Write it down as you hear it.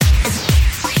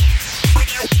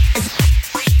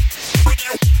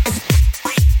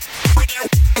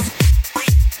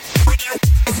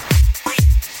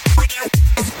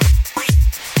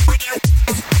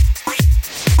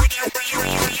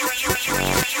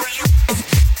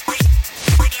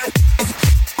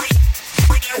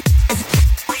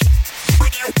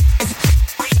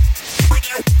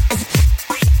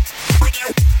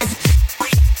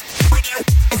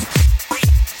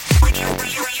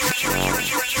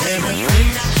Everything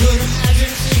I could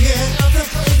imagine, seeing of the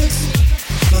perfect scene.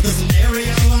 But the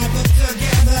scenario I put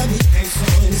together became so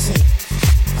insane.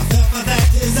 I fell for that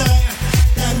desire,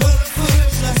 that was a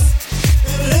foolish lust.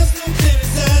 That left something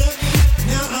inside of me,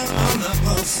 now I'm on the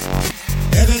pulse.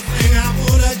 Everything I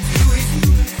wanna do is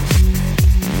you.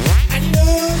 And you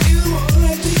know you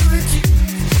wanna do it too.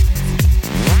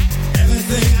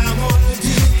 Everything I wanna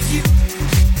do is you.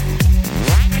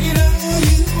 And you know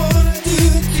you wanna do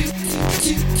it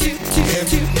too.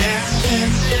 Every now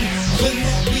and then, when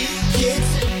that beat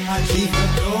kicks in, I leave the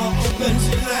door open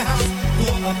to the house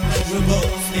for a pleasurable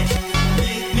spin.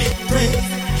 Make me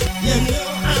crazy, you know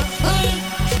I'm high.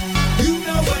 You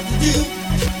know what to do.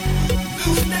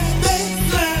 Lose that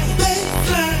baseline,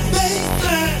 baseline,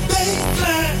 baseline,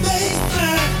 baseline,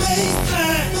 baseline, baseline,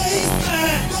 baseline,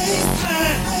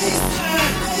 baseline,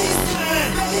 baseline,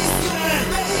 baseline,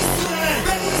 baseline, baseline,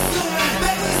 baseline,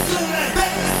 baseline,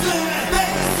 baseline, baseline,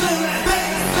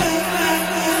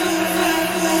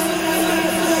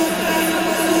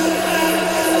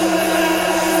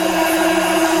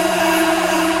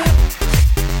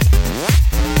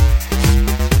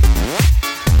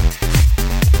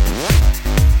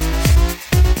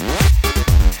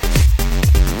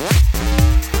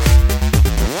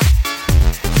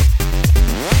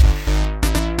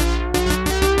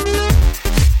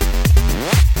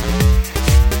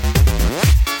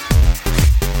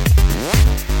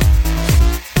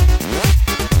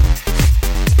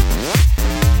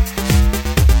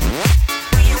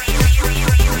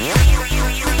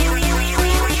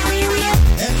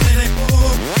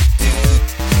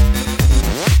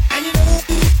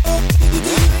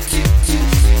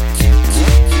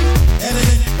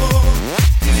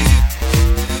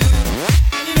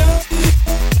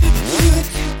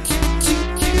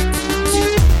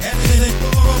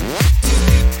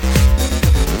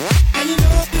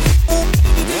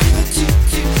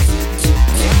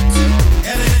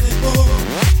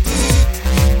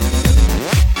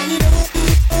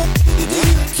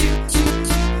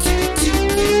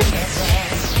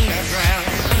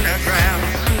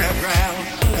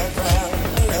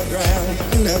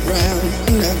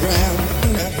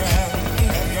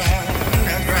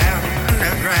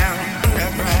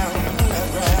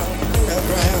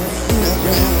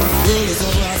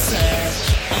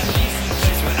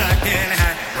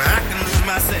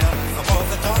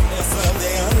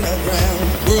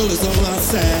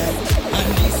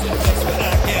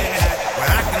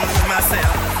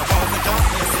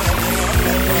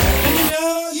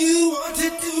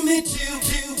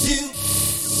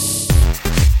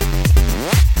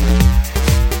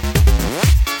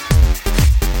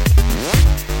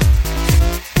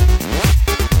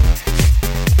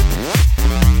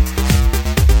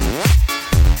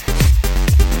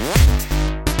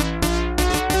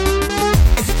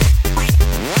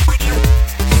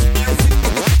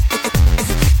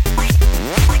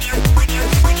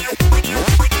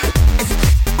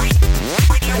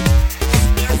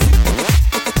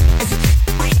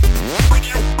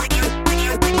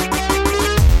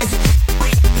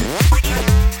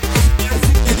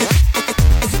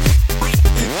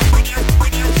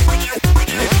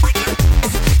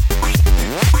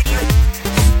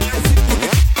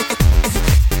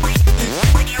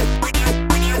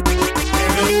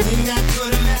 everything I